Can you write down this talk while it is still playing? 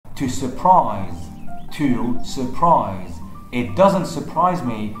To surprise. To surprise. It doesn't surprise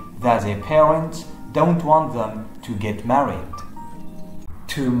me that their parents don't want them to get married.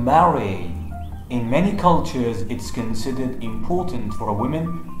 To marry. In many cultures, it's considered important for a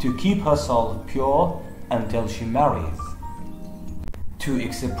woman to keep herself pure until she marries. To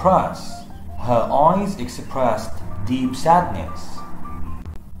express. Her eyes expressed deep sadness.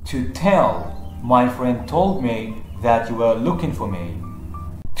 To tell. My friend told me that you were looking for me.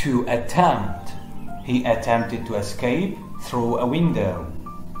 To attempt. He attempted to escape through a window.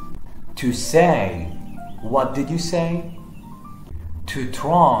 To say. What did you say? To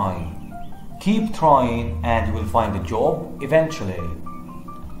try. Keep trying and you will find a job eventually.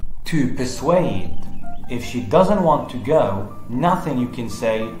 To persuade. If she doesn't want to go, nothing you can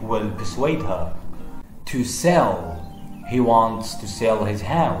say will persuade her. To sell. He wants to sell his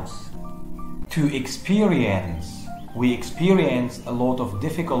house. To experience. We experience a lot of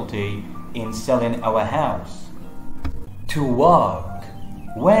difficulty in selling our house. To work.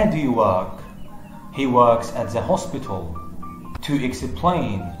 Where do you work? He works at the hospital. To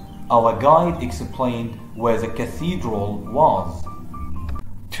explain. Our guide explained where the cathedral was.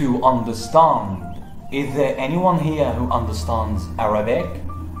 To understand. Is there anyone here who understands Arabic?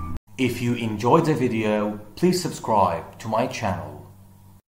 If you enjoyed the video, please subscribe to my channel.